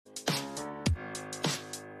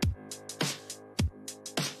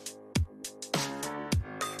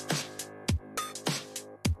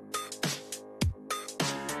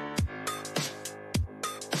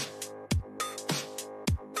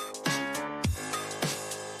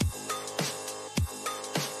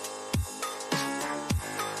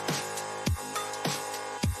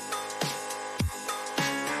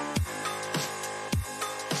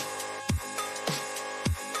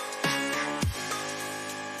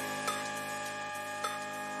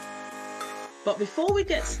But before we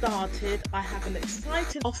get started, I have an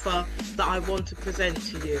exciting offer that I want to present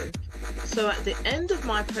to you. So at the end of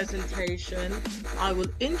my presentation, I will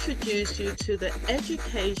introduce you to the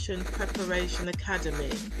Education Preparation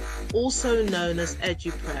Academy, also known as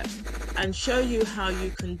Edu-Prep, and show you how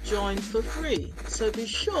you can join for free. So be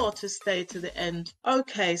sure to stay to the end.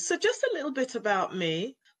 Okay, so just a little bit about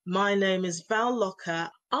me. My name is Val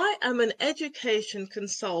Locker. I am an education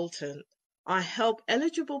consultant. I help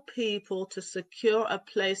eligible people to secure a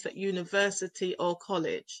place at university or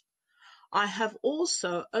college. I have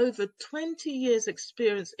also over 20 years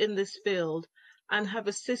experience in this field and have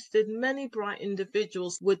assisted many bright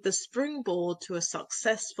individuals with the springboard to a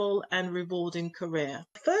successful and rewarding career.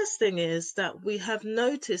 The first thing is that we have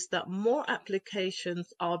noticed that more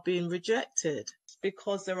applications are being rejected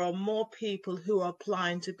because there are more people who are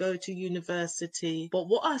applying to go to university. But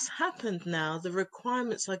what has happened now, the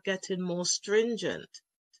requirements are getting more stringent.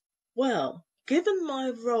 Well, given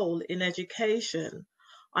my role in education,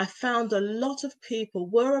 I found a lot of people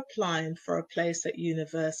were applying for a place at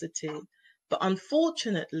university, but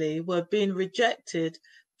unfortunately were being rejected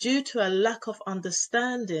due to a lack of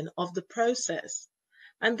understanding of the process.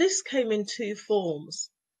 And this came in two forms.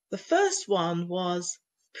 The first one was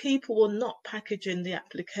people were not packaging the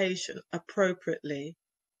application appropriately,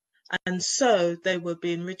 and so they were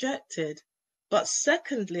being rejected. But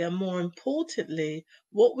secondly, and more importantly,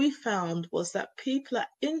 what we found was that people at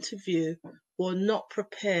interview were not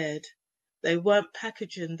prepared. They weren't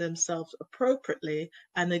packaging themselves appropriately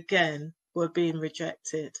and again were being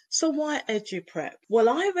rejected. So why Edu-Prep? Well,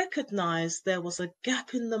 I recognized there was a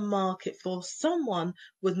gap in the market for someone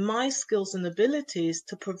with my skills and abilities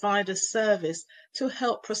to provide a service to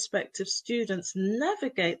help prospective students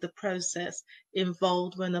navigate the process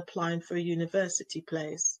involved when applying for a university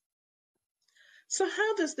place. So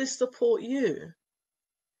how does this support you?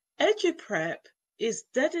 Edu-Prep is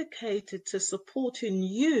dedicated to supporting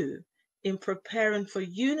you in preparing for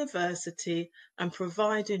university and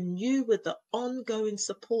providing you with the ongoing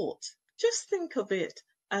support. Just think of it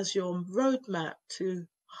as your roadmap to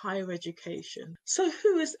higher education. So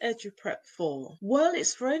who is Edu-Prep for? Well,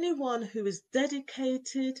 it's for anyone who is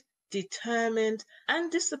dedicated, determined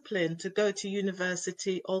and disciplined to go to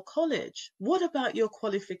university or college. What about your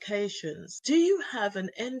qualifications? Do you have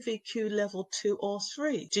an NVQ level 2 or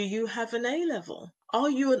 3? Do you have an A level? Are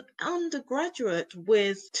you an undergraduate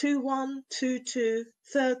with 2-1, 2-2,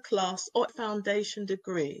 third class or foundation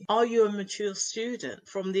degree? Are you a mature student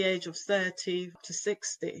from the age of 30 to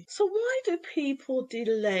 60? So why do people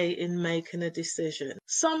delay in making a decision?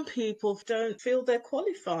 Some people don't feel they're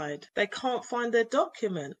qualified. They can't find their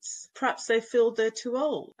documents. Perhaps they feel they're too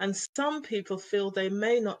old. And some people feel they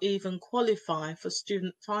may not even qualify for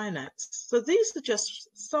student finance. So these are just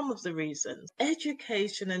some of the reasons.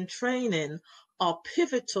 Education and training are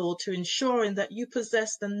pivotal to ensuring that you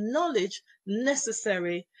possess the knowledge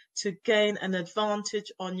necessary to gain an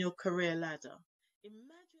advantage on your career ladder.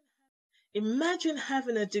 Imagine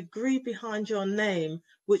having a degree behind your name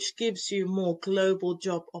which gives you more global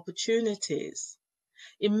job opportunities.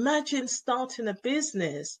 Imagine starting a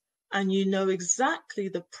business and you know exactly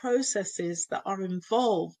the processes that are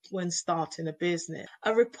involved when starting a business.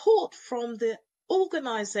 A report from the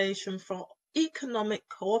Organization for Economic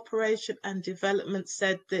Cooperation and Development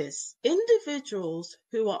said this: individuals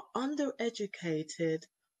who are undereducated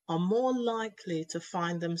are more likely to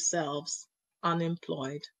find themselves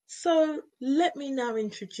unemployed. So let me now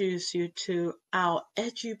introduce you to our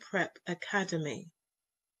Edu-Prep Academy.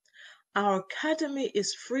 Our academy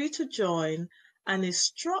is free to join and is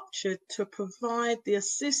structured to provide the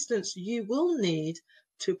assistance you will need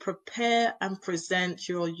to prepare and present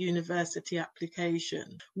your university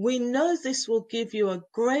application. We know this will give you a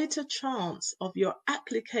greater chance of your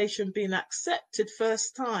application being accepted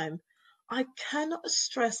first time. I cannot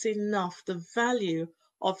stress enough the value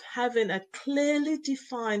of having a clearly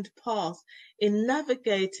defined path in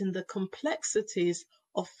navigating the complexities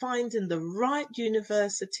of finding the right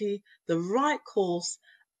university, the right course,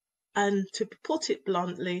 and to put it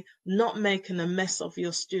bluntly, not making a mess of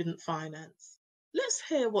your student finance. Let's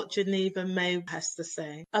hear what Geneva May has to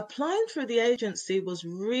say. Applying through the agency was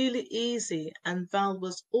really easy and Val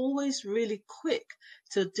was always really quick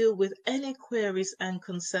to deal with any queries and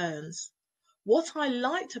concerns. What I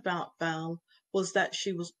liked about Val was that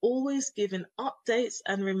she was always giving updates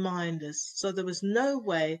and reminders, so there was no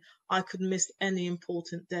way I could miss any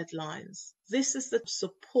important deadlines. This is the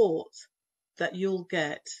support that you'll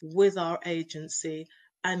get with our agency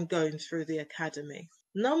and going through the academy.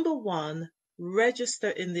 Number one, register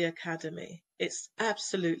in the academy. It's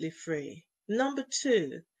absolutely free. Number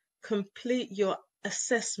two, complete your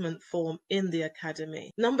assessment form in the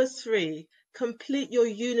academy. Number 3, complete your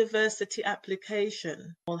university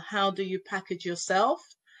application. Well, how do you package yourself?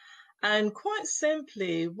 And quite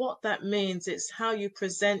simply, what that means is how you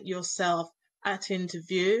present yourself at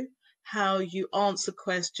interview, how you answer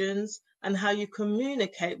questions, and how you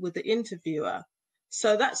communicate with the interviewer.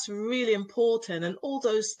 So that's really important, and all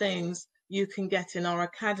those things you can get in our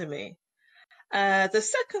academy. The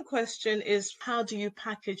second question is, how do you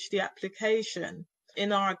package the application?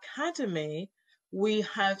 In our academy, we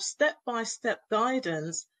have step-by-step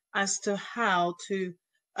guidance as to how to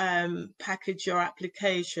package your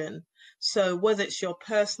application. So whether it's your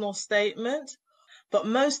personal statement, but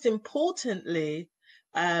most importantly,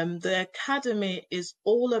 the academy is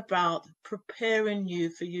all about preparing you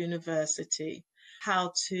for university,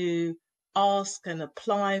 how to ask and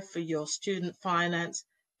apply for your student finance.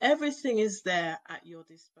 Everything is there at your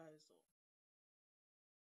disposal.